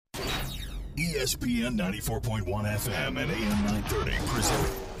ESPN 94.1 FM and AM 930 present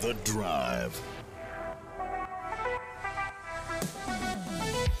The Drive.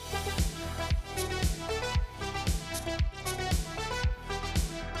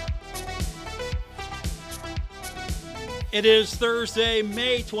 It is Thursday,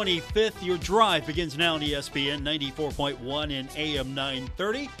 May 25th. Your drive begins now on ESPN 94.1 and AM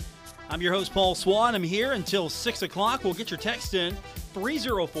 930. I'm your host, Paul Swann. I'm here until 6 o'clock. We'll get your text in,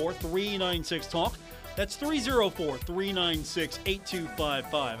 304-396-TALK. That's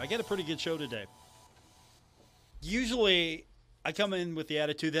 304-396-8255. I got a pretty good show today. Usually, I come in with the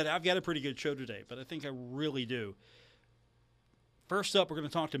attitude that I've got a pretty good show today, but I think I really do. First up, we're going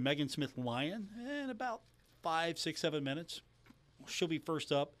to talk to Megan Smith-Lyon in about 5, 6, 7 minutes. She'll be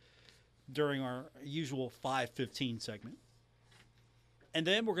first up during our usual 5:15 segment. And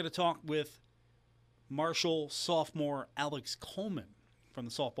then we're going to talk with Marshall sophomore Alex Coleman from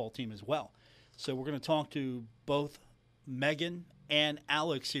the softball team as well. So we're going to talk to both Megan and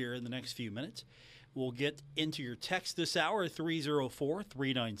Alex here in the next few minutes. We'll get into your text this hour,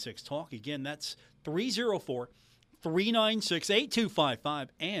 304-396-TALK. Again, that's 304-396-8255.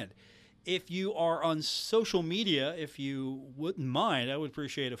 And if you are on social media, if you wouldn't mind, I would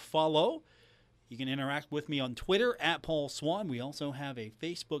appreciate a follow. You can interact with me on Twitter at Paul Swann. We also have a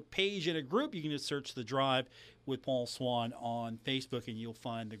Facebook page and a group. You can just search The Drive with Paul Swann on Facebook, and you'll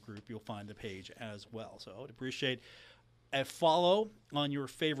find the group. You'll find the page as well. So I would appreciate a follow on your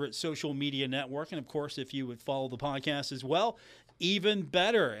favorite social media network. And, of course, if you would follow the podcast as well, even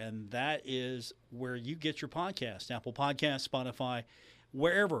better. And that is where you get your podcast, Apple Podcasts, Spotify.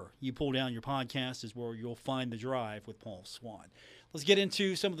 Wherever you pull down your podcast is where you'll find The Drive with Paul Swann. Let's get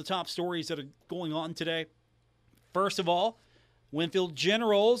into some of the top stories that are going on today. First of all, Winfield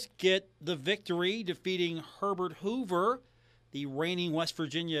Generals get the victory, defeating Herbert Hoover, the reigning West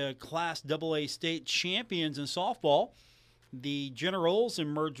Virginia Class AA state champions in softball. The Generals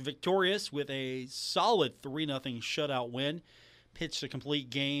emerged victorious with a solid 3-0 shutout win, pitched a complete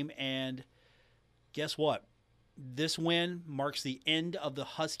game, and guess what? This win marks the end of the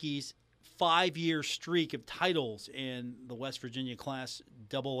Huskies' 5-year streak of titles in the West Virginia Class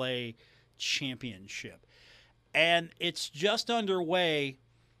AA championship. And it's just underway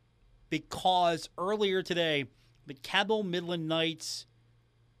because earlier today, the Cabell Midland Knights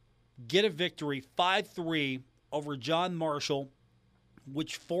get a victory 5-3 over John Marshall,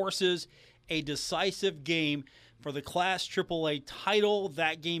 which forces a decisive game for the Class AAA title.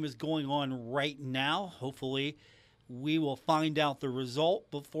 That game is going on right now. Hopefully, we will find out the result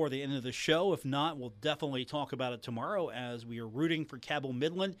before the end of the show. If not, we'll definitely talk about it tomorrow as we are rooting for Cabell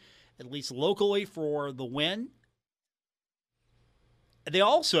Midland, at least locally, for the win. They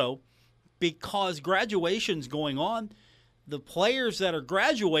also, because graduation's going on, the players that are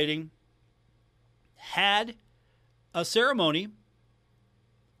graduating had a ceremony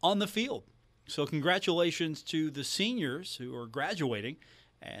on the field. So congratulations to the seniors who are graduating,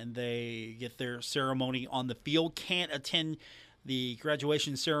 and they get their ceremony on the field. Can't attend the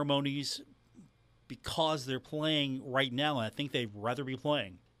graduation ceremonies because they're playing right now, and I think they'd rather be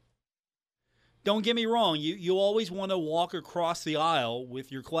playing. Don't get me wrong, you always want to walk across the aisle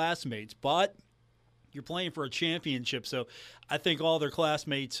with your classmates, but you're playing for a championship, so I think all their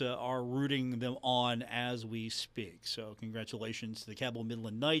classmates are rooting them on as we speak. So congratulations to the Cabell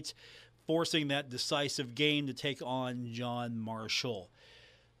Midland Knights, forcing that decisive game to take on John Marshall.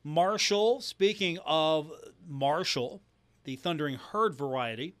 Marshall, speaking of Marshall, the Thundering Herd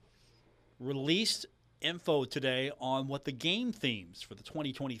variety, released info today on what the game themes for the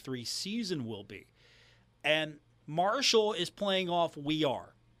 2023 season will be. And Marshall is playing off We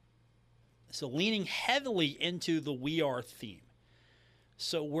Are. So leaning heavily into the We Are theme.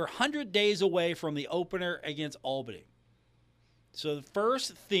 So we're 100 days away from the opener against Albany. So the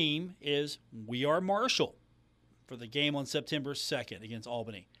first theme is We Are Marshall for the game on September 2nd against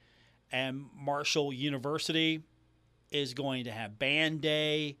Albany. And Marshall University is going to have band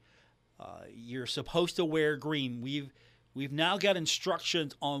day. You're supposed to wear green. We've now got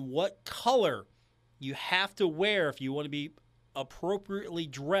instructions on what color you have to wear if you want to be appropriately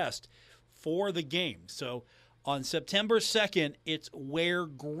dressed for the game. So on September 2nd, it's wear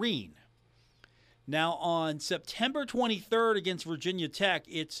green. Now on September 23rd against Virginia Tech,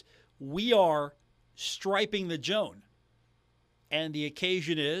 it's We Are Striping the Joan. And the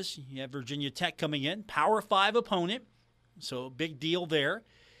occasion is you have Virginia Tech coming in, Power 5 opponent, so big deal there.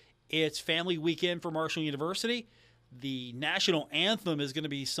 It's family weekend for Marshall University. The national anthem is going to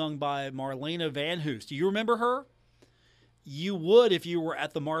be sung by Marlena Van Hoos. Do you remember her? You would if you were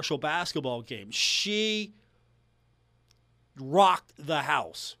at the Marshall basketball game. She rocked the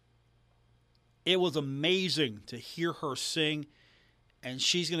house. It was amazing to hear her sing, and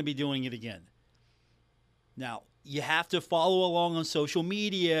she's going to be doing it again. Now, you have to follow along on social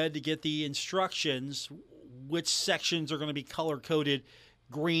media to get the instructions, which sections are going to be color-coded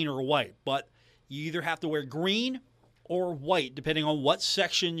green or white. But you either have to wear green or white, depending on what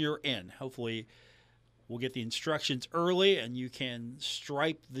section you're in. Hopefully, we'll get the instructions early, and you can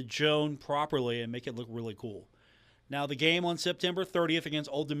stripe the Joan properly and make it look really cool. Now, the game on September 30th against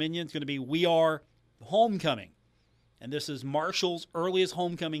Old Dominion is going to be We Are Homecoming. And this is Marshall's earliest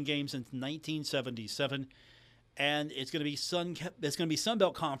homecoming game since 1977. And it's going to be Sun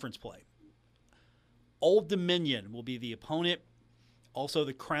Belt Conference play. Old Dominion will be the opponent. Also,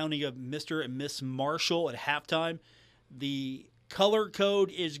 the crowning of Mr. and Miss Marshall at halftime. The color code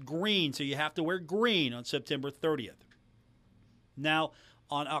is green, so you have to wear green on September 30th. Now,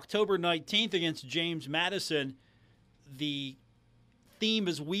 on October 19th against James Madison, the theme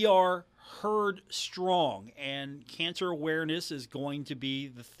is We Are Heard Strong, and cancer awareness is going to be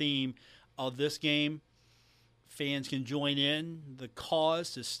the theme of this game. Fans can join in the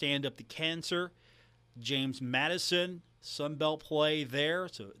cause to stand up to cancer. James Madison, Sunbelt play there,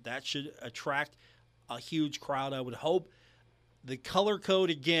 so that should attract a huge crowd, I would hope. The color code,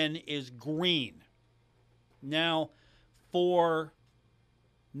 again, is green. Now, for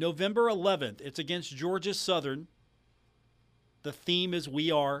November 11th, it's against Georgia Southern. The theme is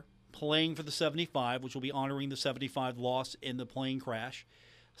We Are Playing for the 75, which will be honoring the 75 loss in the plane crash.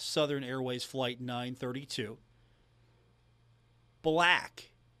 Southern Airways Flight 932.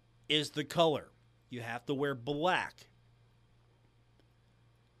 Black is the color. You have to wear black.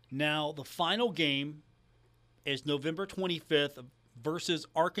 Now, the final game is November 25th versus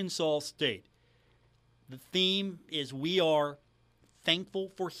Arkansas State. The theme is We Are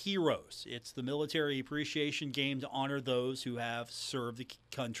Thankful for Heroes. It's the military appreciation game to honor those who have served the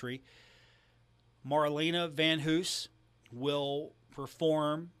country. Marlena Van Hoos will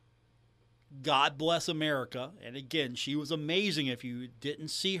perform God Bless America. And again, she was amazing. If you didn't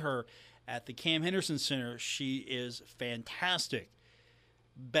see her at the Cam Henderson Center, she is fantastic.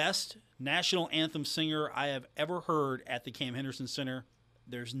 Best national anthem singer I have ever heard at the Cam Henderson Center.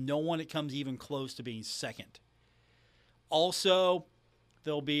 There's no one that comes even close to being second. Also,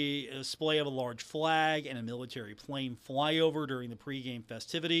 there'll be a display of a large flag and a military plane flyover during the pregame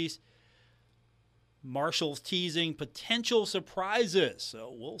festivities. Marshall's teasing potential surprises.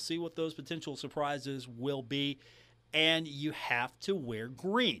 So we'll see what those potential surprises will be. And you have to wear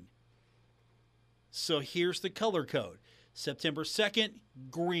green. So here's the color code. September 2nd,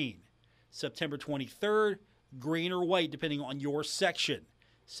 green. September 23rd, green or white, depending on your section.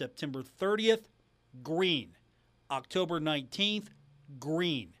 September 30th, green. October 19th,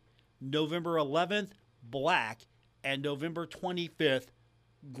 green. November 11th, black. And November 25th,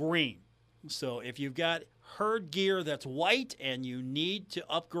 green. So if you've got herd gear that's white and you need to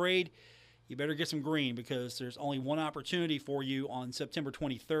upgrade, you better get some green, because there's only one opportunity for you on September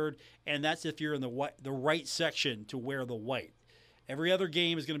 23rd, and that's if you're in the right section to wear the white. Every other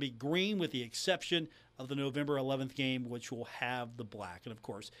game is going to be green with the exception of the November 11th game, which will have the black. And, of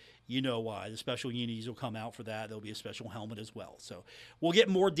course, you know why. The special unis will come out for that. There'll be a special helmet as well. So we'll get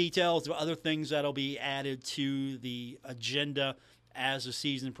more details of other things that will be added to the agenda as the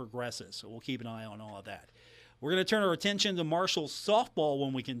season progresses. So we'll keep an eye on all of that. We're going to turn our attention to Marshall softball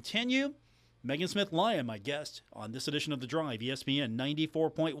when we continue. Megan Smith Lyon, my guest on this edition of The Drive, ESPN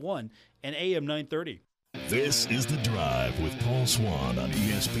 94.1 and AM 930. This is The Drive with Paul Swann on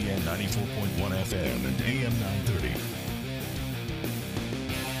ESPN 94.1 FM and AM 930.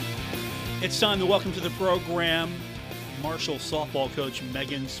 It's time to welcome to the program Marshall softball coach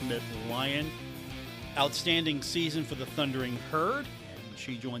Megan Smith Lyon. Outstanding season for the Thundering Herd. And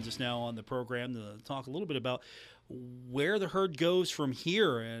she joins us now on the program to talk a little bit about where the Herd goes from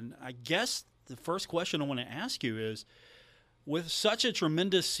here. And I guess the first question I want to ask you is, with such a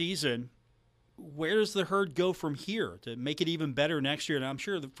tremendous season, where does the Herd go from here to make it even better next year? And I'm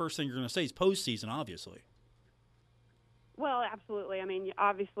sure the first thing you're going to say is postseason, obviously. Well, absolutely. I mean,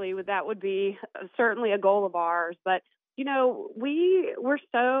 obviously, that would be certainly a goal of ours. But, you know, we're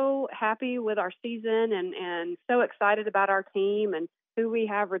so happy with our season and so excited about our team and who we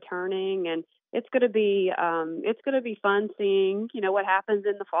have returning. And it's going to be fun seeing, you know, what happens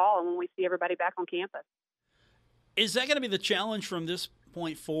in the fall and when we see everybody back on campus. Is that going to be the challenge from this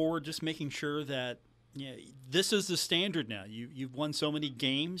point forward, just making sure that, you know, this is the standard now? You've won so many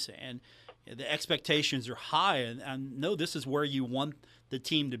games and the expectations are high, and I know this is where you want the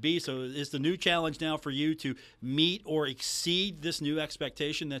team to be. So is the new challenge now for you to meet or exceed this new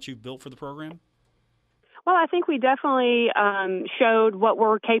expectation that you've built for the program? Well, I think we definitely showed what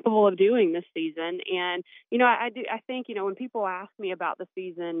we're capable of doing this season, and I think when people ask me about the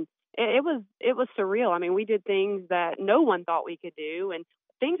season, it was surreal. I mean, we did things that no one thought we could do, and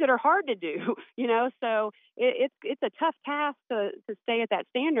things that are hard to do. So it's a tough task to stay at that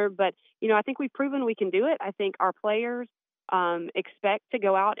standard, but I think we've proven we can do it. I think our players expect to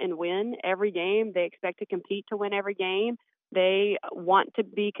go out and win every game. They expect to compete to win every game. They want to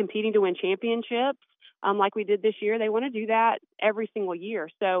be competing to win championships. Like we did this year, they want to do that every single year.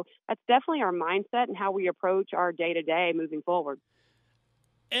 So that's definitely our mindset and how we approach our day-to-day moving forward.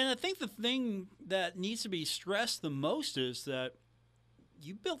 And I think the thing that needs to be stressed the most is that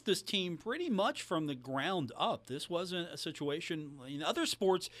you built this team pretty much from the ground up. This wasn't a situation in other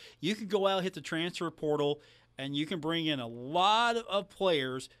sports. You could go out, hit the transfer portal, and you can bring in a lot of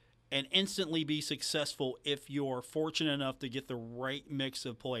players and instantly be successful if you're fortunate enough to get the right mix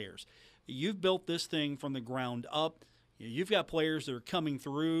of players. You've built this thing from the ground up. You've got players that are coming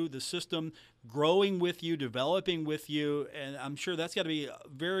through the system, growing with you, developing with you, and I'm sure that's got to be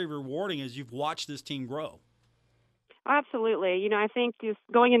very rewarding as you've watched this team grow. Absolutely. I think just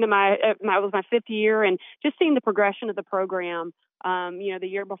going into it was my fifth year, and just seeing the progression of the program. The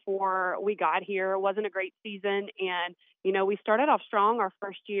year before we got here, it wasn't a great season, and we started off strong our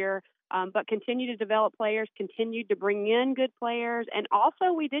first year, but continued to develop players, continued to bring in good players, and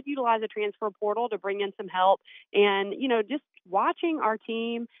also we did utilize a transfer portal to bring in some help. And just watching our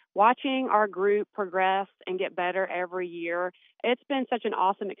team, watching our group progress and get better every year, it's been such an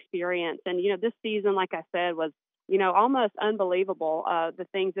awesome experience. And this season, like I said, was almost unbelievable, the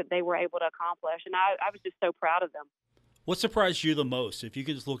things that they were able to accomplish. And I was just so proud of them. What surprised you the most? If you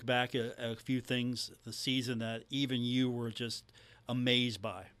could just look back at a few things the season that even you were just amazed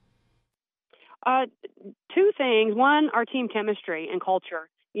by. Two things. One, our team chemistry and culture.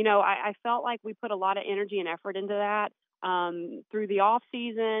 I felt like we put a lot of energy and effort into that through the off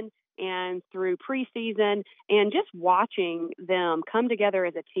season and through preseason, and just watching them come together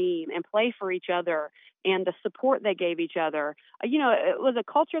as a team and play for each other and the support they gave each other. It was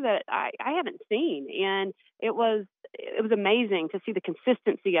a culture that I haven't seen, and it was amazing to see the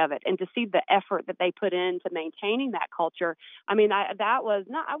consistency of it and to see the effort that they put into maintaining that culture. I mean, that was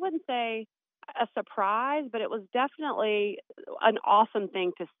not, I wouldn't say a surprise, but it was definitely an awesome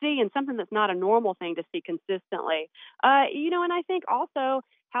thing to see, and something that's not a normal thing to see consistently. And I think also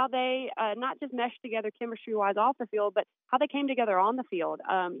how they not just meshed together chemistry-wise off the field, but how they came together on the field.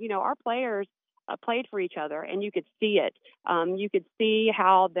 Our players played for each other, and you could see it. You could see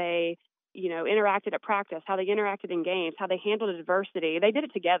how they interacted at practice, how they interacted in games, how they handled adversity. They did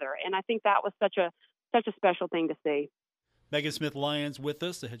it together, and I think that was such a special thing to see. Megan Smith-Lyons with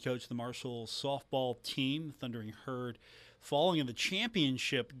us, the head coach of the Marshall softball team. Thundering Herd falling in the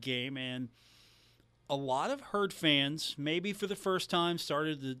championship game, and a lot of Herd fans, maybe for the first time,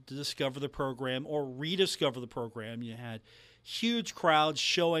 started to discover the program or rediscover the program. You had huge crowds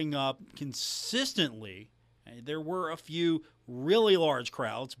showing up consistently. There were a few really large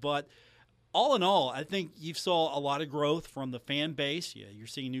crowds, but all in all, I think you saw a lot of growth from the fan base. Yeah, you're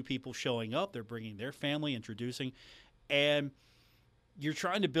seeing new people showing up. They're bringing their family, introducing, and you're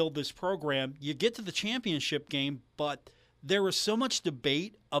trying to build this program. You get to the championship game, but there was so much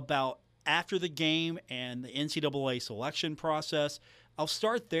debate about after the game and the NCAA selection process. I'll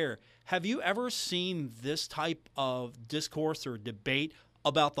start there. Have you ever seen this type of discourse or debate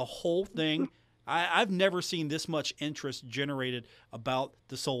about the whole thing? I've never seen this much interest generated about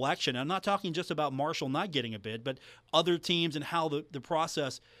the selection. I'm not talking just about Marshall not getting a bid, but other teams and how the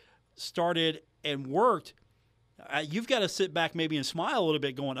process started and worked. You've got to sit back maybe and smile a little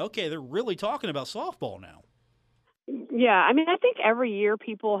bit going, okay, they're really talking about softball now. Yeah, I mean, I think every year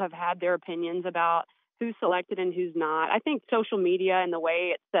people have had their opinions about who's selected and who's not. I think social media and the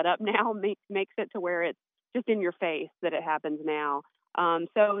way it's set up now makes it to where it's just in your face that it happens now.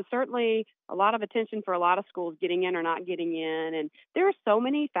 So certainly a lot of attention for a lot of schools getting in or not getting in. And there are so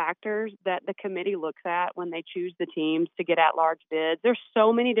many factors that the committee looks at when they choose the teams to get at large bids. There's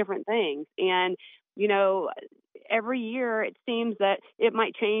so many different things. And, every year it seems that it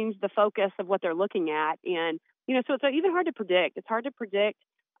might change the focus of what they're looking at. And, so it's even hard to predict. It's hard to predict,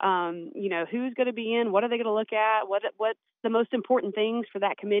 who's going to be in, what are they going to look at, what's the most important things for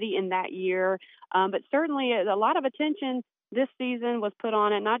that committee in that year. But certainly a lot of attention this season was put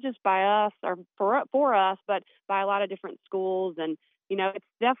on it, not just by us or for us, but by a lot of different schools. And, it's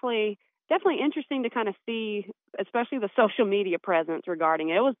definitely interesting to kind of see, especially the social media presence regarding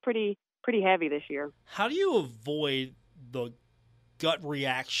it. It was pretty heavy this year. How do you avoid the gut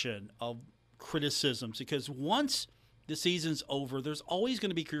reaction of criticisms? Because once the season's over. There's always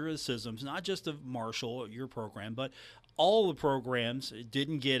going to be criticisms, not just of Marshall, your program, but all the programs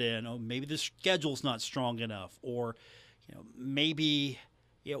didn't get in. Oh, maybe the schedule's not strong enough, or maybe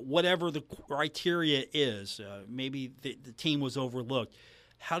whatever the criteria is, maybe the team was overlooked.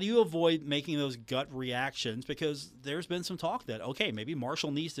 How do you avoid making those gut reactions? Because there's been some talk that, okay, maybe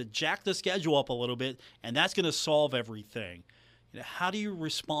Marshall needs to jack the schedule up a little bit, and that's going to solve everything. How do you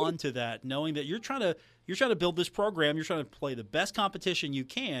respond to that, knowing that you're trying to build this program, you're trying to play the best competition you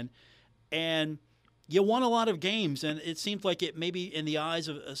can, and you won a lot of games, and it seems like it maybe in the eyes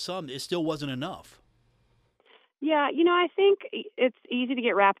of some, it still wasn't enough. Yeah, I think it's easy to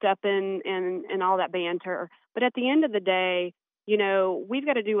get wrapped up in all that banter, but at the end of the day, we've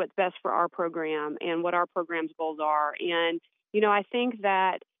got to do what's best for our program and what our program's goals are. And, I think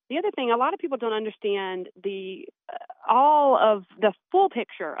that the other thing, a lot of people don't understand all of the full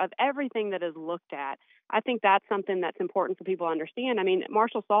picture of everything that is looked at. I think that's something that's important for people to understand. I mean,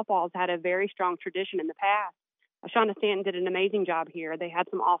 Marshall softball has had a very strong tradition in the past. Shawna Stanton did an amazing job here. They had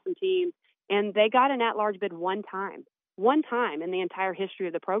some awesome teams, and they got an at-large bid one time in the entire history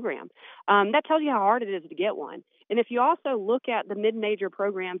of the program. That tells you how hard it is to get one. And if you also look at the mid-major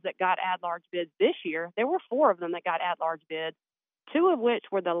programs that got at-large bids this year, there were 4 of them that got at-large bids, 2 of which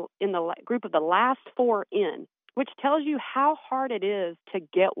were in the group of the last 4 in, which tells you how hard it is to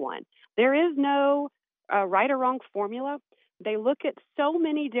get one. There is no right or wrong formula. They look at so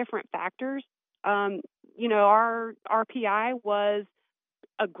many different factors. Our RPI was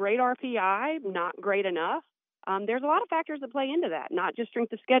a great RPI, not great enough. There's a lot of factors that play into that, not just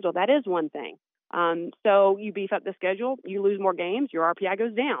strength of schedule. That is one thing. So you beef up the schedule, you lose more games, your RPI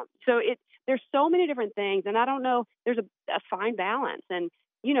goes down. So there's so many different things, and I don't know, there's a fine balance. And,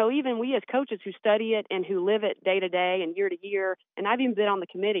 even we as coaches who study it and who live it day to day and year to year, and I've even been on the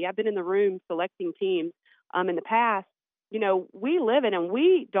committee, I've been in the room selecting teams in the past, we live it and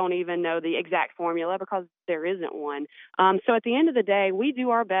we don't even know the exact formula because there isn't one. So at the end of the day, we do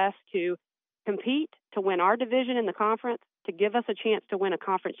our best to compete to win our division in the conference, to give us a chance to win a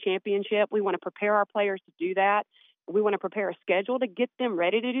conference championship. We want to prepare our players to do that. We want to prepare a schedule to get them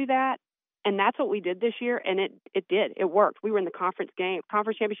ready to do that. And that's what we did this year, and it did. It worked. We were in the conference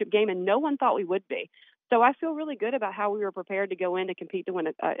championship game, and no one thought we would be. So I feel really good about how we were prepared to go in to compete to win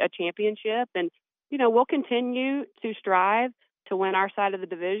a championship. And, we'll continue to strive to win our side of the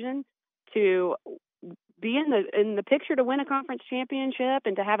division, to be in the picture to win a conference championship,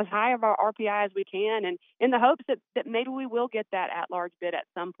 and to have as high of our RPI as we can, and in the hopes that maybe we will get that at-large bid at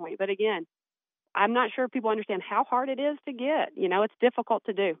some point. But again, I'm not sure if people understand how hard it is to get. It's difficult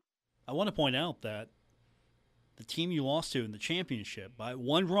to do. I want to point out that the team you lost to in the championship by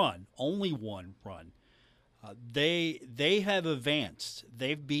one run, only one run, they have advanced.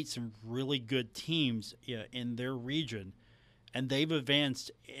 They've beat some really good teams in their region, and they've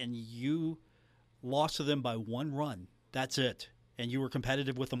advanced, and you lost to them by one run. That's it. And you were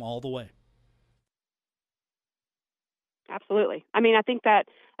competitive with them all the way. Absolutely. I mean, I think that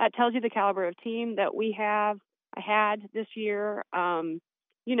tells you the caliber of team that I had this year.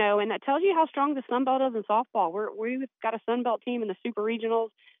 And that tells you how strong the Sun Belt is in softball. We've got a Sun Belt team in the super regionals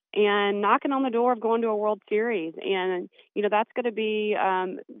and knocking on the door of going to a World Series. And, that's going to be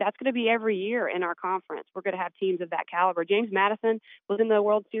every year in our conference. We're going to have teams of that caliber. James Madison was in the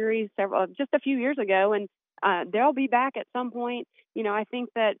World Series just a few years ago, and they'll be back at some point. I think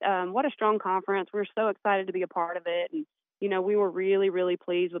that what a strong conference. We're so excited to be a part of it. And, we were really, really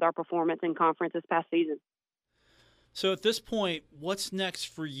pleased with our performance in conference this past season. So at this point, what's next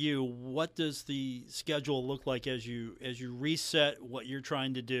for you? What does the schedule look like as you reset what you're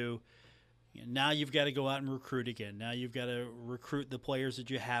trying to do? Now you've got to go out and recruit again. Now you've got to recruit the players that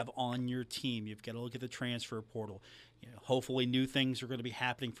you have on your team. You've got to look at the transfer portal. Hopefully new things are going to be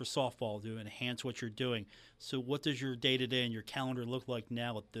happening for softball to enhance what you're doing. So what does your day-to-day and your calendar look like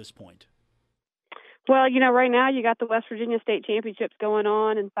now at this point? Well, right now you got the West Virginia State Championships going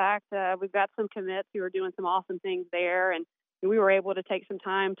on. In fact, we've got some commits who are doing some awesome things there, and we were able to take some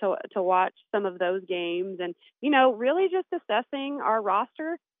time to watch some of those games, and really just assessing our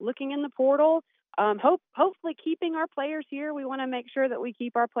roster, looking in the portal, hopefully keeping our players here. We want to make sure that we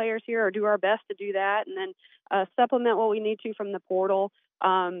keep our players here, or do our best to do that, and then supplement what we need to from the portal.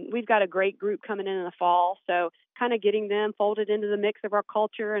 We've got a great group coming in the fall, so kind of getting them folded into the mix of our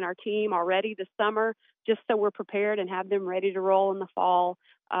culture and our team already this summer, just so we're prepared and have them ready to roll in the fall.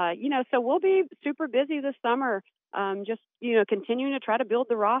 So we'll be super busy this summer, just continuing to try to build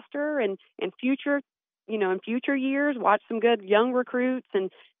the roster, and in future years, watch some good young recruits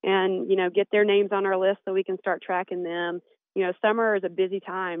and get their names on our list so we can start tracking them. Summer is a busy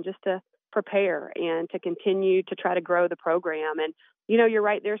time just to prepare and to continue to try to grow the program. And you're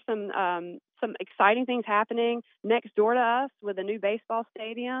right. There's some exciting things happening next door to us with a new baseball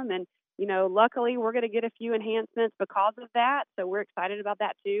stadium, and luckily we're going to get a few enhancements because of that. So we're excited about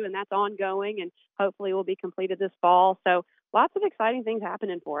that too, and that's ongoing, and hopefully will be completed this fall. So lots of exciting things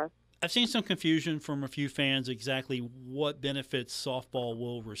happening for us. I've seen some confusion from a few fans exactly what benefits softball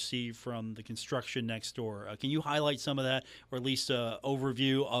will receive from the construction next door. Can you highlight some of that, or at least an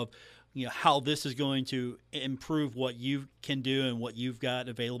overview of how this is going to improve what you can do and what you've got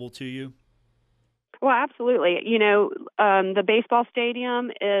available to you? Well, absolutely. The baseball stadium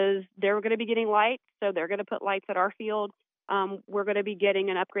they're going to be getting lights, so they're going to put lights at our field. We're going to be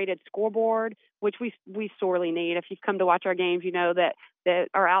getting an upgraded scoreboard, which we sorely need. If you've come to watch our games, you know that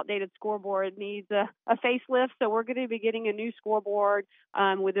our outdated scoreboard needs a facelift. So we're going to be getting a new scoreboard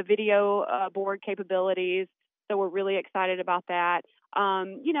with the video board capabilities. So we're really excited about that.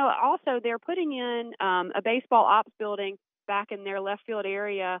 Also they're putting in a baseball ops building back in their left field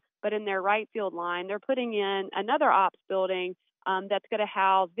area, but in their right field line, they're putting in another ops building that's going to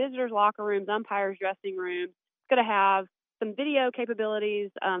house visitors' locker rooms, umpires' dressing rooms. It's going to have some video capabilities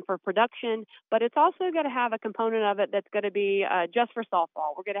for production, but it's also going to have a component of it that's going to be just for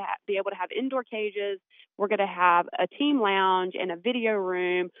softball. We're going to be able to have indoor cages. We're going to have a team lounge and a video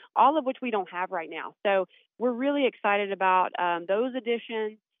room, all of which we don't have right now. So we're really excited about those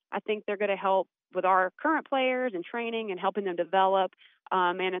additions. I think they're going to help with our current players and training and helping them develop,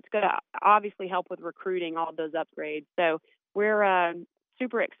 and it's going to obviously help with recruiting all of those upgrades. So we're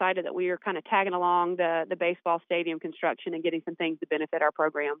super excited that we are kind of tagging along the baseball stadium construction and getting some things to benefit our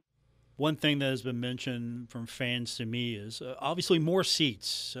program. One thing that has been mentioned from fans to me is obviously more seats.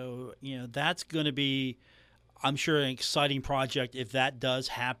 So, that's going to be, I'm sure, an exciting project if that does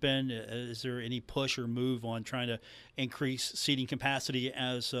happen. Is there any push or move on trying to increase seating capacity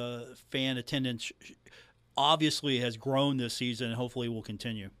as fan attendance obviously has grown this season and hopefully will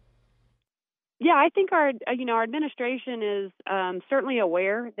continue? Yeah, I think our administration is certainly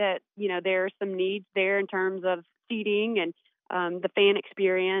aware that there's some needs there in terms of seating and the fan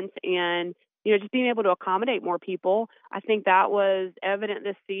experience, and just being able to accommodate more people. I think that was evident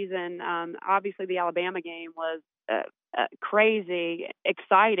this season. Obviously, the Alabama game was crazy,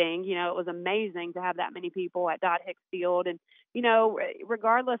 exciting. It was amazing to have that many people at Dot Hicks Field, and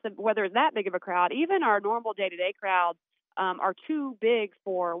regardless of whether it's that big of a crowd, even our normal day-to-day crowds are too big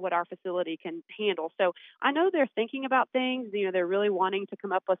for what our facility can handle. So I know they're thinking about things. They're really wanting to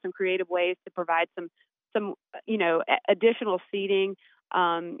come up with some creative ways to provide some additional seating.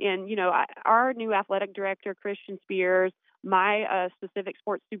 Our new athletic director, Christian Spears, my specific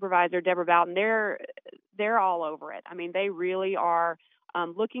sports supervisor, Deborah Boughton, they're all over it. I mean, they really are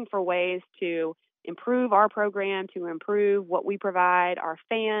looking for ways to improve our program, to improve what we provide our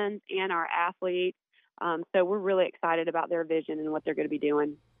fans and our athletes. So we're really excited about their vision and what they're going to be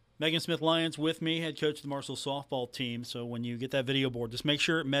doing. Megan Smith-Lyons with me, head coach of the Marshall softball team. So when you get that video board, just make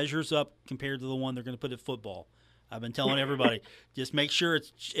sure it measures up compared to the one they're going to put at football. I've been telling everybody, just make sure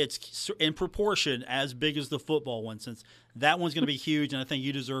it's in proportion as big as the football one, since that one's going to be huge, and I think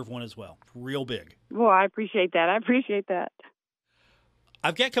you deserve one as well. Real big. Well, I appreciate that.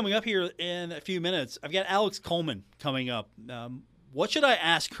 I've got coming up here in a few minutes, I've got Alex Coleman coming up. What should I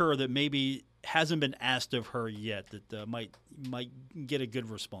ask her that maybe hasn't been asked of her yet that might get a good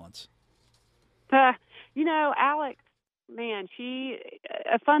response? Alex, man,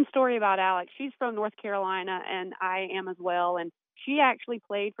 a fun story about Alex. She's from North Carolina, and I am as well. And she actually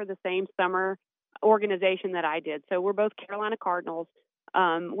played for the same summer organization that I did. So we're both Carolina Cardinals,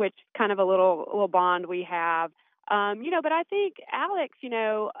 which kind of a little bond we have. But I think Alex,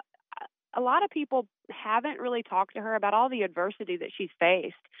 a lot of people haven't really talked to her about all the adversity that she's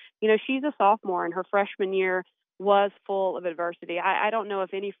faced. She's a sophomore, and her freshman year was full of adversity. I don't know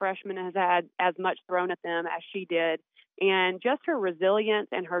if any freshman has had as much thrown at them as she did. And just her resilience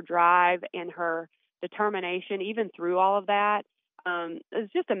and her drive and her determination, even through all of that, is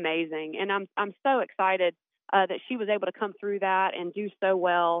just amazing. And I'm so excited that she was able to come through that and do so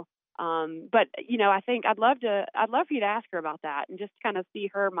well. But I think I'd love for you to ask her about that and just kind of see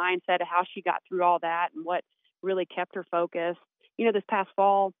her mindset of how she got through all that and what really kept her focused. This past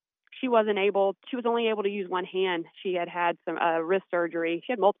fall, she was only able to use one hand. She had some wrist surgery.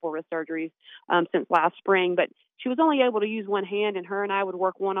 She had multiple wrist surgeries since last spring, but she was only able to use one hand, and her and I would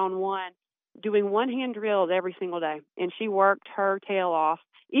work one-on-one doing one-hand drills every single day. And she worked her tail off,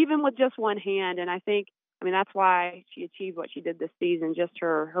 even with just one hand. And I think, that's why she achieved what she did this season, just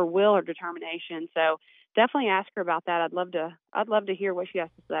her will, her determination. So definitely ask her about that. I'd love to hear what she has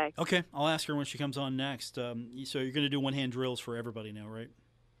to say. Okay, I'll ask her when she comes on next. So you're going to do one-hand drills for everybody now, right?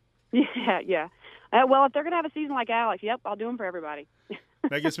 Yeah. Well, if they're going to have a season like Alex, yep, I'll do them for everybody.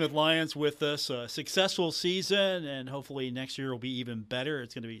 Megan Smith-Lyons with us. A successful season, and hopefully next year will be even better.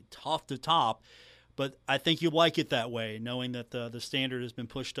 It's going to be tough to top, but I think you like it that way, knowing that the standard has been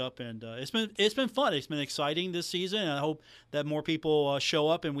pushed up, and it's been fun. It's been exciting this season, and I hope that more people show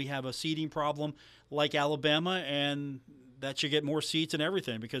up, and we have a seating problem like Alabama, and that you get more seats and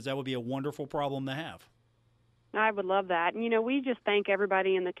everything, because that would be a wonderful problem to have. I would love that. And, we just thank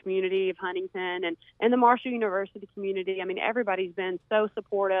everybody in the community of Huntington and the Marshall University community. I mean, everybody's been so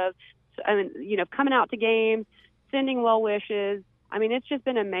supportive, coming out to games, sending well wishes. I mean, it's just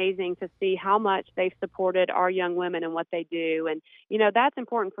been amazing to see how much they've supported our young women and what they do. And, that's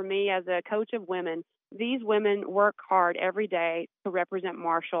important for me as a coach of women. These women work hard every day to represent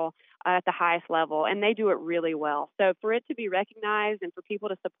Marshall at the highest level, and they do it really well. So for it to be recognized and for people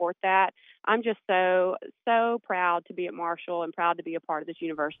to support that, I'm just so, so proud to be at Marshall and proud to be a part of this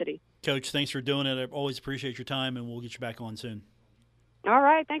university. Coach, thanks for doing it. I always appreciate your time, and we'll get you back on soon. All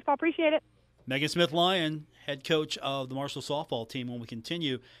right. Thanks, Paul. Appreciate it. Megan Smith-Lyon, head coach of the Marshall softball team. When we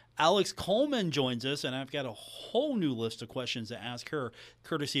continue, Alex Coleman joins us, and I've got a whole new list of questions to ask her,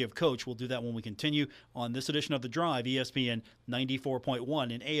 courtesy of Coach. We'll do that when we continue on this edition of The Drive, ESPN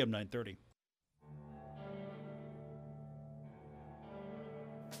 94.1 and AM 930.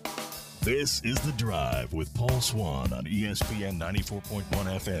 This is The Drive with Paul Swann on ESPN 94.1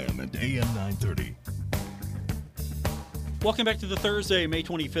 FM and AM 930. Welcome back to the Thursday, May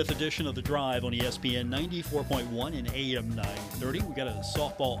 25th edition of The Drive on ESPN 94.1 and AM 930. We got a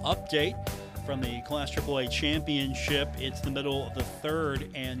softball update from the Class AAA Championship. It's the middle of the third,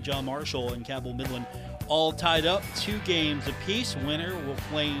 and John Marshall and Cabell Midland all tied up 2 games apiece. Winner will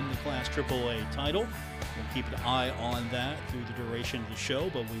claim the Class AAA title. We'll keep an eye on that through the duration of the show,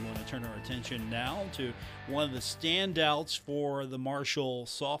 but we want to turn our attention now to one of the standouts for the Marshall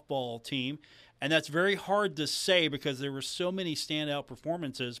softball team. And that's very hard to say because there were so many standout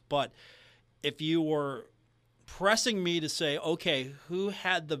performances. But if you were pressing me to say, okay, who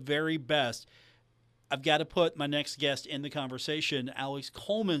had the very best, I've got to put my next guest in the conversation. Alex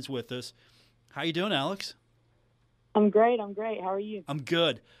Coleman's with us. How you doing, Alex? I'm great. How are you? I'm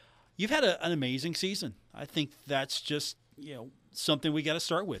good. You've had an amazing season. I think that's just something we got to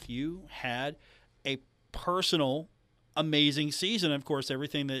start with. You had a personal, amazing season. Of course,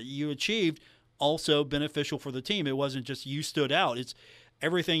 everything that you achieved also beneficial for the team. It wasn't just you stood out. It's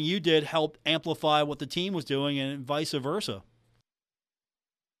everything you did helped amplify what the team was doing and vice versa.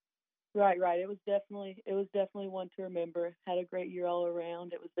 Right. It was definitely one to remember. Had a great year all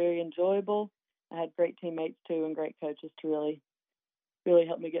around. It was very enjoyable. I had great teammates too and great coaches to really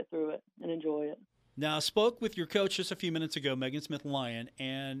help me get through it and enjoy it. Now, I spoke with your coach just a few minutes ago, Megan Smith-Lyon,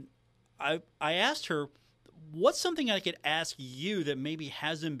 and I asked her, what's something I could ask you that maybe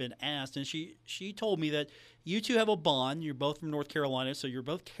hasn't been asked? And she told me that you two have a bond. You're both from North Carolina, so you're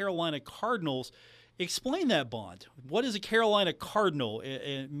both Carolina Cardinals. Explain that bond. What does a Carolina Cardinal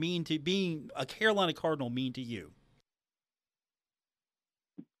mean to being a Carolina Cardinal mean to you?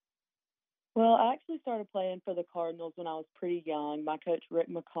 Well, I actually started playing for the Cardinals when I was pretty young. My coach, Rick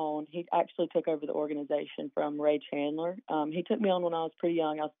McCone, he actually took over the organization from Ray Chandler. He took me on when I was pretty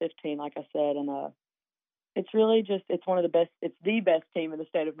young. I was 15, like I said, and it's really it's one of the best. It's the best team in the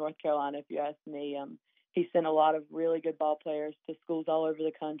state of North Carolina, if you ask me. He sent a lot of really good ball players to schools all over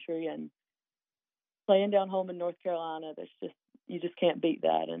the country, and playing down home in North Carolina, you just can't beat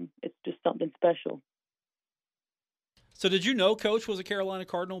that, and it's just something special. So, did you know Coach was a Carolina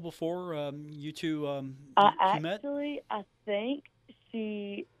Cardinal before you two met? I think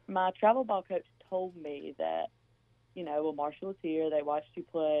my travel ball coach told me that. Marshall was here. They watched you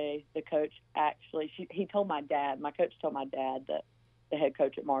play. The coach he told my dad. My coach told my dad that the head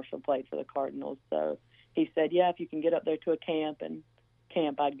coach at Marshall played for the Cardinals. So he said, yeah, if you can get up there to a camp,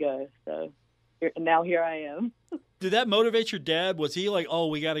 I'd go. So now here I am. Did that motivate your dad? Was he like, oh,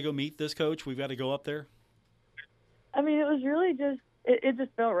 we got to go meet this coach? We've got to go up there? I mean, it was really it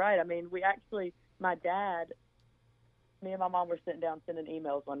just felt right. I mean, my dad, me and my mom were sitting down sending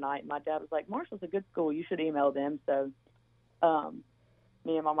emails one night, and my dad was like, Marshall's a good school. You should email them. So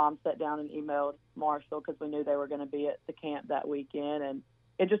me and my mom sat down and emailed Marshall because we knew they were going to be at the camp that weekend, and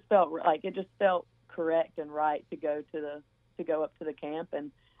it just felt correct and right to go up to the camp. And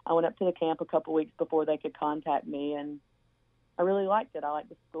I went up to the camp a couple weeks before they could contact me, and I really liked it. I liked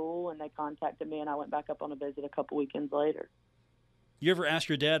the school, and they contacted me, and I went back up on a visit a couple weekends later. You ever ask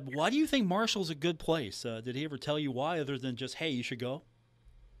your dad, why do you think Marshall's a good place? Did he ever tell you why other than just, hey, you should go?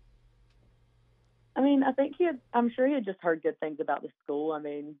 I mean, I'm sure he had just heard good things about the school. I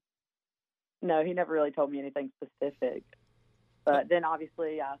mean, no, he never really told me anything specific. But then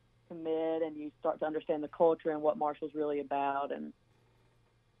obviously I commit and you start to understand the culture and what Marshall's really about and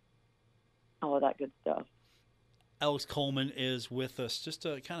all of that good stuff. Alex Coleman is with us just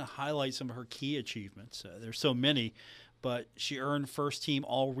to kind of highlight some of her key achievements. There's so many, but she earned first-team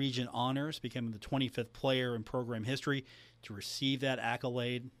All-Region honors, becoming the 25th player in program history to receive that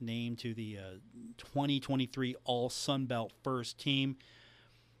accolade, named to the 2023 All-Sun Belt First Team.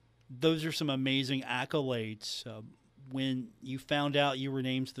 Those are some amazing accolades. When you found out you were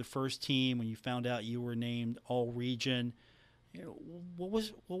named to the first team, when you found out you were named All-Region,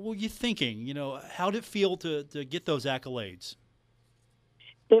 what were you thinking? How did it feel to get those accolades?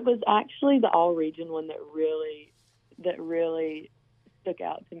 It was actually the All-Region one that really stuck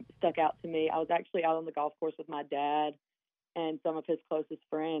out to me. I was actually out on the golf course with my dad and some of his closest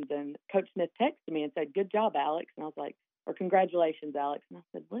friends, and Coach Smith texted me and said, "Good job, Alex." And I was like, or "Congratulations, Alex." And I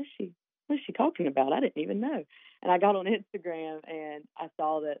said, what is she talking about? I didn't even know. And I got on Instagram and I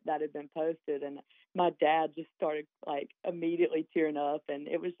saw that had been posted, and my dad just started immediately tearing up, and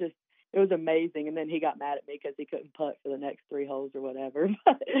it was amazing. And then he got mad at me because he couldn't putt for the next 3 holes or whatever.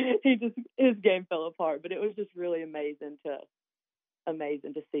 But his game fell apart. But it was just really amazing to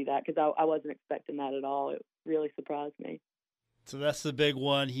see that, because I wasn't expecting that at all. It really surprised me. So that's the big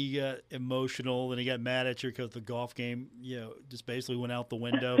one. He got emotional and he got mad at you because the golf game, just basically went out the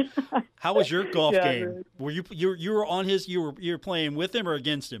window. How was your golf game? Really. Were you were on his? You were playing with him or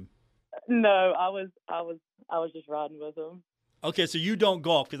against him? No, I was just riding with him. Okay, so you don't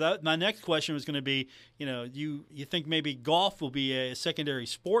golf, because my next question was going to be, you think maybe golf will be a secondary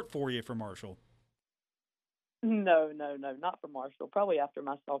sport for you for Marshall? No, not for Marshall. Probably after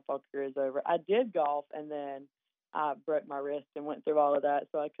my softball career is over. I did golf, and then I broke my wrist and went through all of that,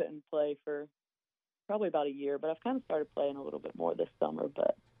 so I couldn't play for probably about a year. But I've kind of started playing a little bit more this summer,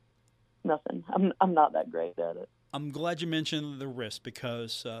 but nothing. I'm not that great at it. I'm glad you mentioned the wrist,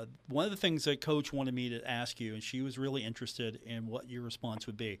 because one of the things that Coach wanted me to ask you, and she was really interested in what your response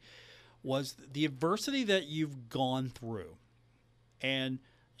would be, was the adversity that you've gone through. And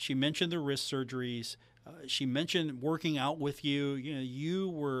she mentioned the wrist surgeries. She mentioned working out with you. You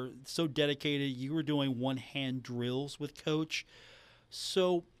were so dedicated. You were doing one-hand drills with Coach.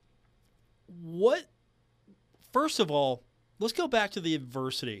 So first of all, let's go back to the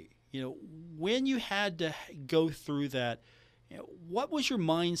adversity. When you had to go through that, what was your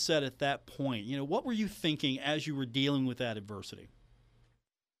mindset at that point? What were you thinking as you were dealing with that adversity?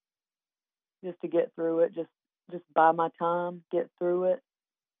 Just to get through it, just buy my time, get through it,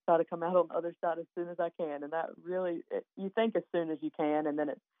 try to come out on the other side as soon as I can. And that really, you think as soon as you can, and then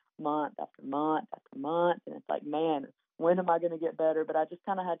it's month after month after month, and it's like, man, when am I going to get better? But I just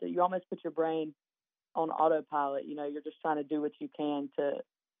kind of had to, you almost put your brain on autopilot. You're just trying to do what you can to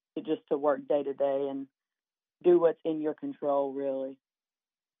work day to day and do what's in your control, really.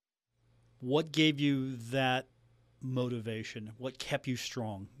 What gave you that motivation? What kept you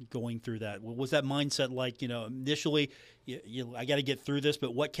strong going through that? What was that mindset like? Initially, I got to get through this,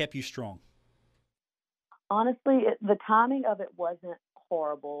 but what kept you strong? Honestly, the timing of it wasn't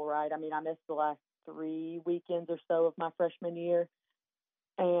horrible, right? I mean, I missed the last 3 weekends or so of my freshman year.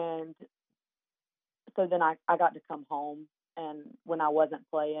 And so then I got to come home. And when I wasn't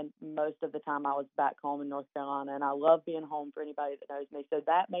playing, most of the time I was back home in North Carolina. And I love being home, for anybody that knows me. So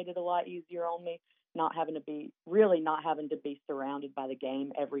that made it a lot easier on me, not having to be surrounded by the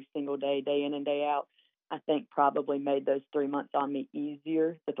game every single day, day in and day out. I think probably made those 3 months on me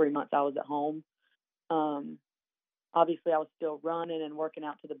easier, the 3 months I was at home. Obviously, I was still running and working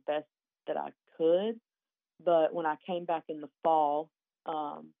out to the best that I could. But when I came back in the fall,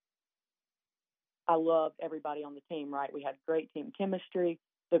 I loved everybody on the team, right? We had great team chemistry.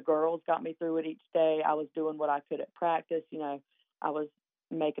 The girls got me through it each day. I was doing what I could at practice. I was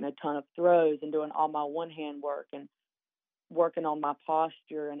making a ton of throws and doing all my one-hand work and working on my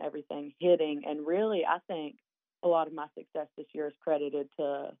posture and everything, hitting. And really, I think a lot of my success this year is credited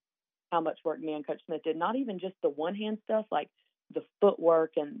to how much work me and Coach Smith did. Not even just the one-hand stuff, like the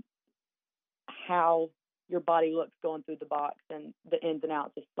footwork and how your body looks going through the box and the ins and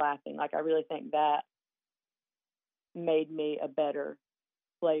outs of slapping. I really think that made me a better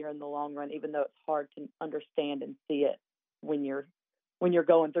player in the long run, even though it's hard to understand and see it when you're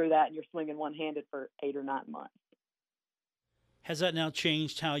going through that and you're swinging one-handed for 8 or 9 months. Has that now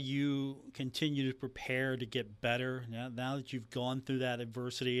changed how you continue to prepare to get better now that you've gone through that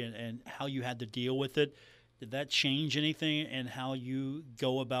adversity and how you had to deal with it? Did that change anything in how you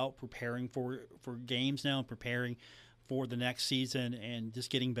go about preparing for games now and preparing for the next season and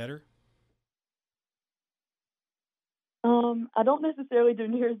just getting better? I don't necessarily do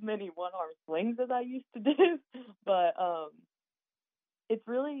near as many one-arm swings as I used to do, but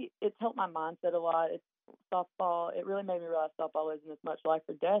it's helped my mindset a lot. It's softball. It really made me realize softball isn't as much life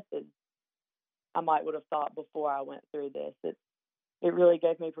or death as I might would have thought before I went through this. It really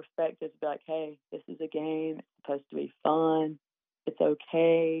gave me perspective to be like, hey, this is a game. It's supposed to be fun. It's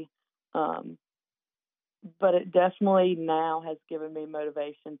okay. But it definitely now has given me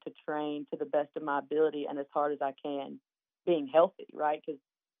motivation to train to the best of my ability and as hard as I can, being healthy, right? Because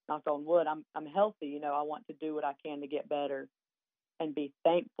knock on wood, I'm healthy. You know, I want to do what I can to get better and be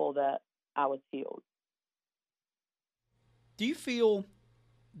thankful that I was healed. Do you feel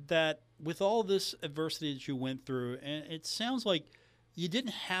that with all this adversity that you went through, and it sounds like you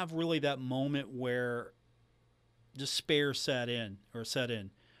didn't have really that moment where despair set in,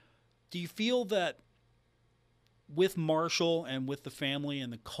 do you feel that with Marshall and with the family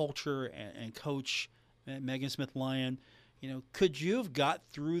and the culture and Coach Megan Smith Lyon, you know, could you have got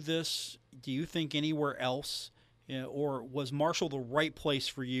through this, do you think, anywhere else? You know, or was Marshall the right place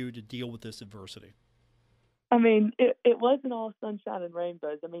for you to deal with this adversity? I mean, it wasn't all sunshine and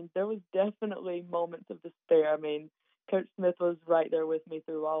rainbows. I mean, there was definitely moments of despair. I mean, Coach Smith was right there with me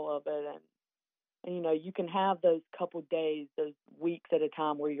through all of it. And you know, you can have those couple days, those weeks at a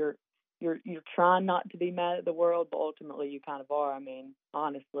time where you're trying not to be mad at the world, but ultimately you kind of are. I mean,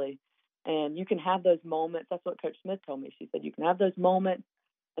 honestly. And you can have those moments. That's what Coach Smith told me. She said you can have those moments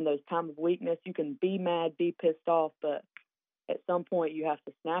and those times of weakness. You can be mad, be pissed off, but at some point you have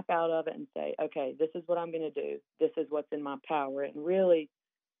to snap out of it and say, okay, this is what I'm going to do. This is what's in my power. And really,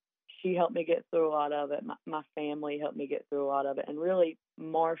 she helped me get through a lot of it. My family helped me get through a lot of it. And really,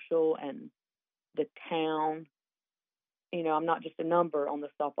 Marshall and the town, you know, I'm not just a number on the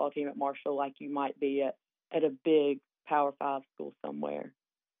softball team at Marshall like you might be at a big Power 5 school somewhere.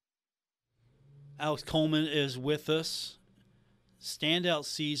 Alex Coleman is with us. Standout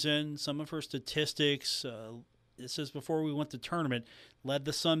season, some of her statistics. This is before we went to tournament. Led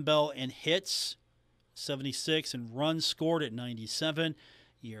the Sun Belt in hits, 76, and runs scored at 97.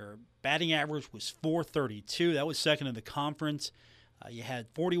 Your batting average was .432. That was second in the conference. You had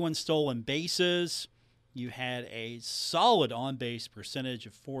 41 stolen bases. You had a solid on-base percentage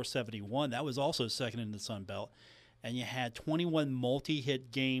of .471. That was also second in the Sun Belt. And you had 21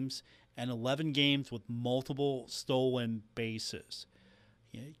 multi-hit games and 11 games with multiple stolen bases.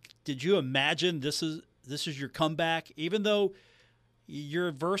 Did you imagine this is your comeback? Even though your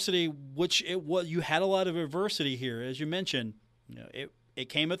adversity, you had a lot of adversity here, as you mentioned, you know, it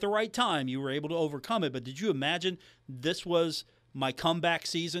came at the right time. You were able to overcome it. But did you imagine this was my comeback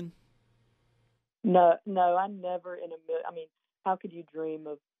season? No, I never I mean, how could you dream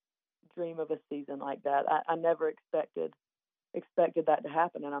of a season like that? I never expected that to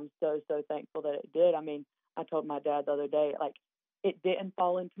happen, and I'm so thankful that it did. I mean, I told my dad the other day, like, it didn't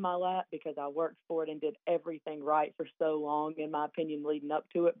fall into my lap because I worked for it and did everything right for so long, in my opinion, leading up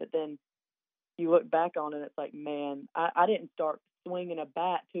to it. But then you look back on it, and it's like, man, I didn't start swinging a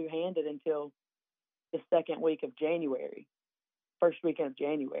bat two-handed until the first weekend of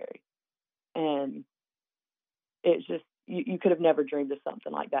January. And it's just, you could have never dreamed of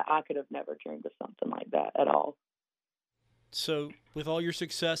something like that. I could have never dreamed of something like that at all. So with all your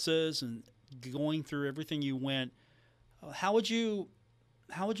successes and going through everything you went, how would you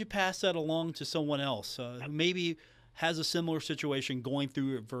pass that along to someone else who maybe has a similar situation going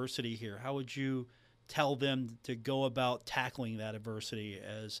through adversity here? How would you tell them to go about tackling that adversity?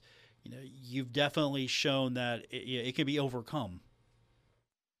 As you know, you've definitely shown that it can be overcome.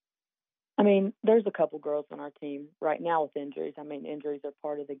 I mean, there's a couple girls on our team right now with injuries. I mean, injuries are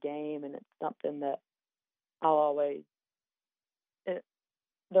part of the game, and it's something that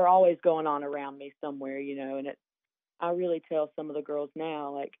they're always going on around me somewhere, you know. And I really tell some of the girls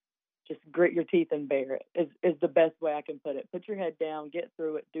now, like, just grit your teeth and bear it is the best way I can put it. Put your head down, get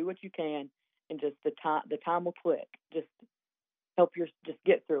through it, do what you can, and just the time will click. Just just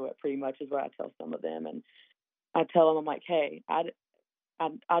get through it, pretty much is what I tell some of them. And I tell them, I'm like, hey, I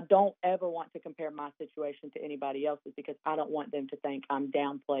don't ever want to compare my situation to anybody else's, because I don't want them to think I'm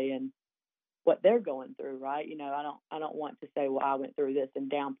downplaying what they're going through, right? You know, I don't want to say, well, I went through this and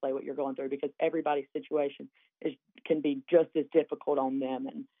downplay what you're going through, because everybody's situation can be just as difficult on them.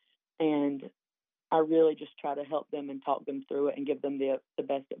 And I really just try to help them and talk them through it and give them the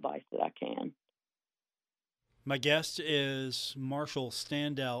best advice that I can. My guest is Marshall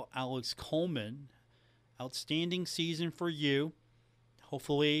standout Alex Coleman. Outstanding season for you.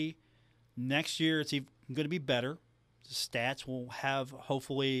 Hopefully next year it's even going to be better. The stats will have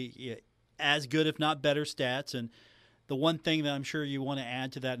hopefully as good, if not better, stats. And the one thing that I'm sure you want to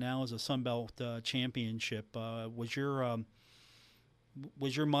add to that now is a Sun Belt championship. Was your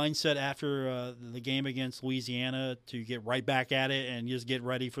Was your mindset after the game against Louisiana to get right back at it and just get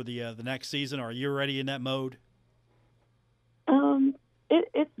ready for the next season? Or are you already in that mode?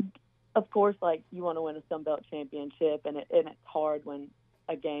 It's of course, like, you want to win a Sun Belt championship, and it's hard when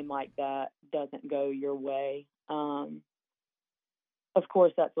a game like that doesn't go your way. Of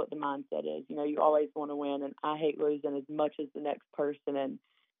course, that's what the mindset is. You know, you always want to win, and I hate losing as much as the next person.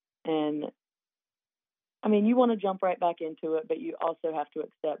 And I mean, you want to jump right back into it, but you also have to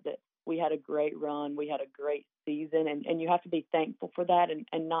accept that we had a great run, we had a great season, and you have to be thankful for that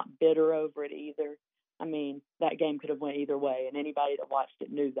and not bitter over it either. I mean, that game could have went either way, and anybody that watched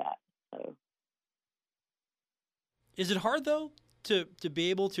it knew that. So, is it hard though to be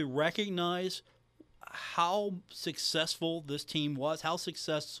able to recognize how successful this team was, how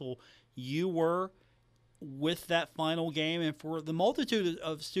successful you were with that final game? And for the multitude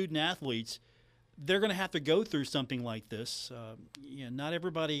of student athletes, they're going to have to go through something like this. Not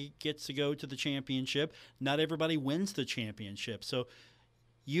everybody gets to go to the championship. Not everybody wins the championship. So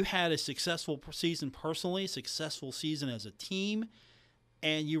you had a successful season personally, successful season as a team,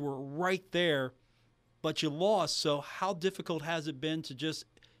 and you were right there, but you lost. So how difficult has it been to just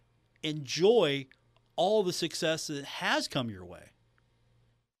enjoy all the success that has come your way?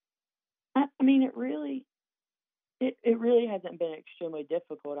 I mean, it really hasn't been extremely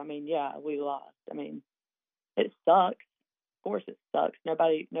difficult. I mean, yeah, we lost. I mean, it sucks. Of course it sucks.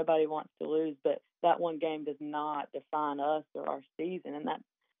 Nobody wants to lose, but that one game does not define us or our season, and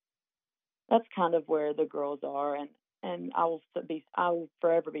that's kind of where the girls are. And I will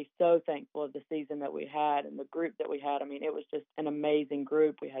forever be so thankful of the season that we had and the group that we had. I mean, it was just an amazing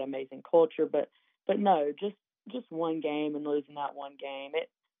group. We had amazing culture, but no, just one game and losing that one game,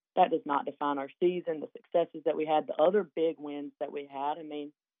 that does not define our season, the successes that we had, the other big wins that we had. I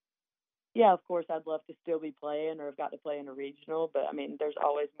mean, yeah, of course, I'd love to still be playing or have got to play in a regional, but, I mean, there's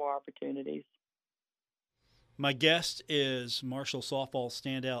always more opportunities. My guest is Marshall softball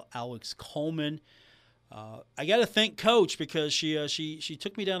standout Alex Coleman. I got to thank Coach because she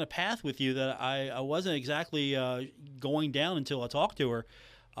took me down a path with you that I wasn't exactly going down until I talked to her.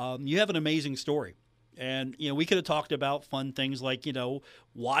 You have an amazing story. And, we could have talked about fun things like,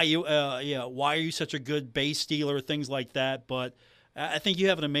 why are you such a good base stealer, things like that. But I think you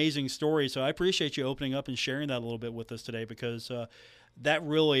have an amazing story. So I appreciate you opening up and sharing that a little bit with us today, because that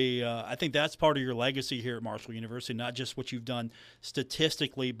really, I think that's part of your legacy here at Marshall University, not just what you've done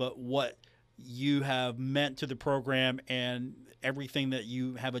statistically, but what you have meant to the program and everything that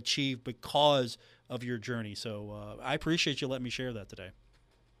you have achieved because of your journey. So I appreciate you letting me share that today.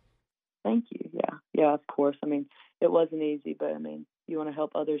 Thank you. Yeah, of course. I mean, it wasn't easy, but I mean, you want to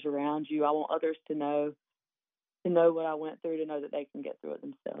help others around you. I want others to know what I went through, to know that they can get through it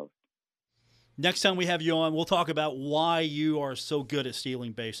themselves. Next time we have you on, we'll talk about why you are so good at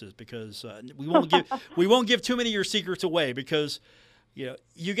stealing bases, because we won't give too many of your secrets away, because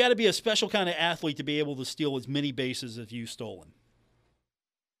you got to be a special kind of athlete to be able to steal as many bases as you've stolen.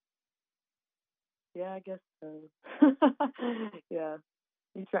 Yeah, I guess so. Yeah.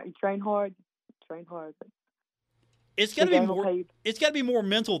 You train hard. But it's got to be more. It's got to be more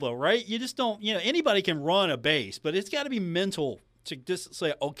mental, though, right? You just don't. Anybody can run a base, but it's got to be mental to just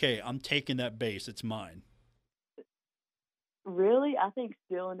say, "Okay, I'm taking that base. It's mine." Really, I think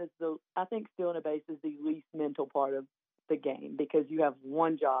stealing a base is the least mental part of the game, because you have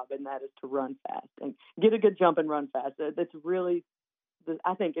one job, and that is to run fast and get a good jump and run fast. That's really,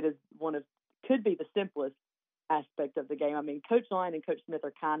 I think it is could be the simplest aspect of the game. I mean, Coach Lyon and Coach Smith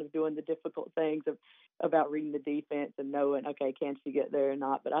are kind of doing the difficult things about reading the defense and knowing, okay, can she get there or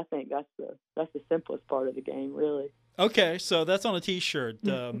not? But I think that's the simplest part of the game, really. Okay, so that's on a T-shirt.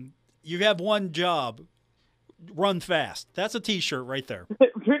 You have one job: run fast. That's a T-shirt right there.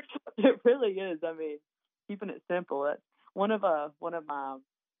 It really is. I mean, keeping it simple. That's one of my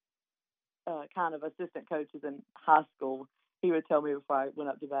kind of assistant coaches in high school. He would tell me before I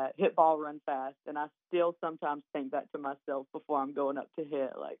went up to bat, hit ball, run fast. And I still sometimes think that to myself before I'm going up to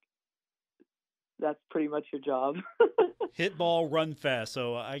hit. Like, that's pretty much your job. Hit ball, run fast.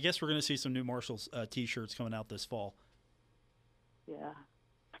 So I guess we're going to see some new Marshall's T-shirts coming out this fall. Yeah.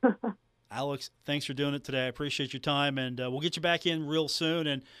 Alex, thanks for doing it today. I appreciate your time, and we'll get you back in real soon.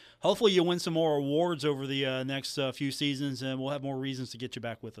 And hopefully you'll win some more awards over the next few seasons, and we'll have more reasons to get you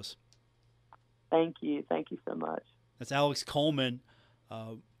back with us. Thank you. Thank you so much. That's Alex Coleman.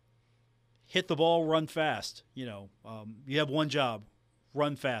 Hit the ball, run fast. You have one job: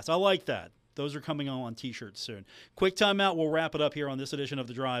 run fast. I like that. Those are coming on T-shirts soon. Quick timeout. We'll wrap it up here on this edition of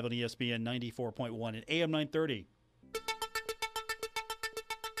The Drive on ESPN 94.1 and AM 930.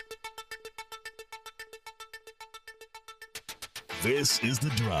 This is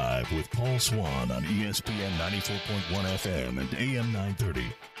The Drive with Paul Swann on ESPN 94.1 FM and AM 930.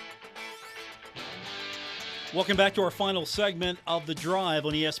 Welcome back to our final segment of The Drive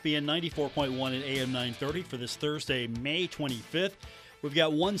on ESPN 94.1 and AM 930 for this Thursday, May 25th. We've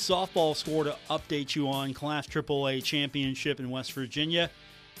got one softball score to update you on. Class AAA Championship in West Virginia.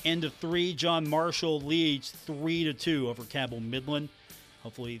 End of 3, John Marshall leads 3-2 over Cabell Midland.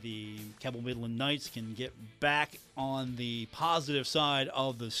 Hopefully the Cabell Midland Knights can get back on the positive side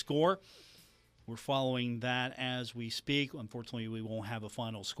of the score. We're following that as we speak. Unfortunately, we won't have a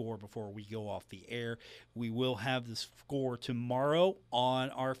final score before we go off the air. We will have the score tomorrow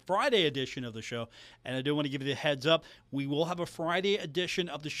on our Friday edition of the show. And I do want to give you the heads up. We will have a Friday edition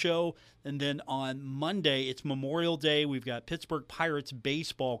of the show. And then on Monday, it's Memorial Day. We've got Pittsburgh Pirates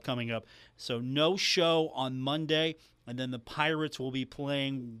baseball coming up. So no show on Monday. And then the Pirates will be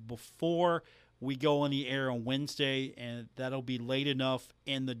playing before we go on the air on Wednesday, and that'll be late enough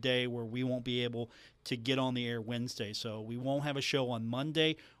in the day where we won't be able to get on the air Wednesday. So we won't have a show on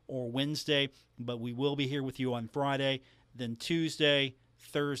Monday or Wednesday, but we will be here with you on Friday, then Tuesday,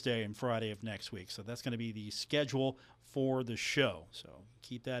 Thursday, and Friday of next week. So that's going to be the schedule for the show. So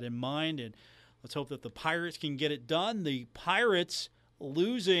keep that in mind, and let's hope that the Pirates can get it done. The Pirates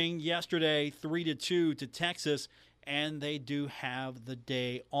losing yesterday 3-2 to Texas, and they do have the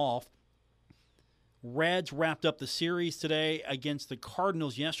day off. Reds wrapped up the series today against the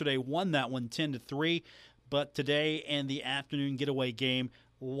Cardinals yesterday, won that one 10-3, but today in the afternoon getaway game,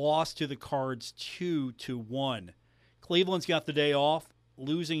 lost to the Cards 2-1. Cleveland's got the day off,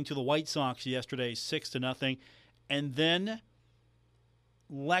 losing to the White Sox yesterday 6-0, and then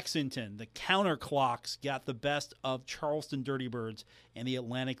Lexington, the Counterclocks, got the best of Charleston Dirty Birds in the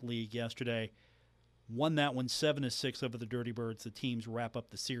Atlantic League yesterday. Won that one 7-6 over the Dirty Birds. The teams wrap up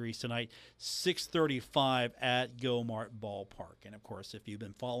the series tonight, 6:35 at Gomart Ballpark. And, of course, if you've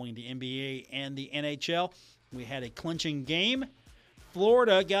been following the NBA and the NHL, we had a clinching game.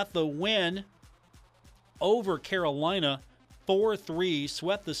 Florida got the win over Carolina, 4-3,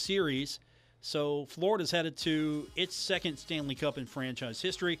 swept the series. So Florida's headed to its second Stanley Cup in franchise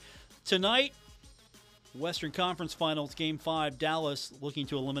history. Tonight, Western Conference Finals, Game 5, Dallas looking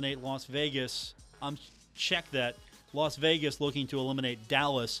to eliminate Las Vegas. Check that. Las Vegas looking to eliminate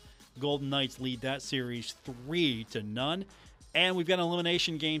Dallas. Golden Knights lead that series 3-0. And we've got an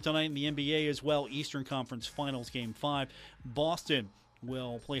elimination game tonight in the NBA as well. Eastern Conference Finals Game 5. Boston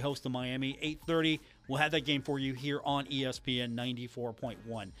will play host to Miami, 8:30. We'll have that game for you here on ESPN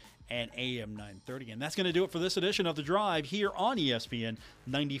 94.1 and AM 930. And that's going to do it for this edition of The Drive here on ESPN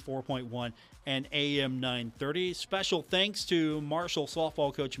 94.1 and AM 930. Special thanks to Marshall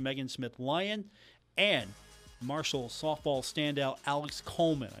softball coach Megan Smith-Lyon and Marshall softball standout Alex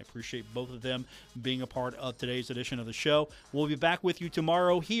Coleman. I appreciate both of them being a part of today's edition of the show. We'll be back with you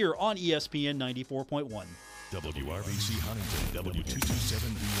tomorrow here on ESPN 94.1. WRVC Huntington,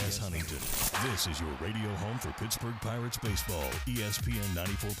 W227BS Huntington. This is your radio home for Pittsburgh Pirates baseball, ESPN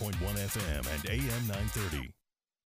 94.1 FM and AM 930.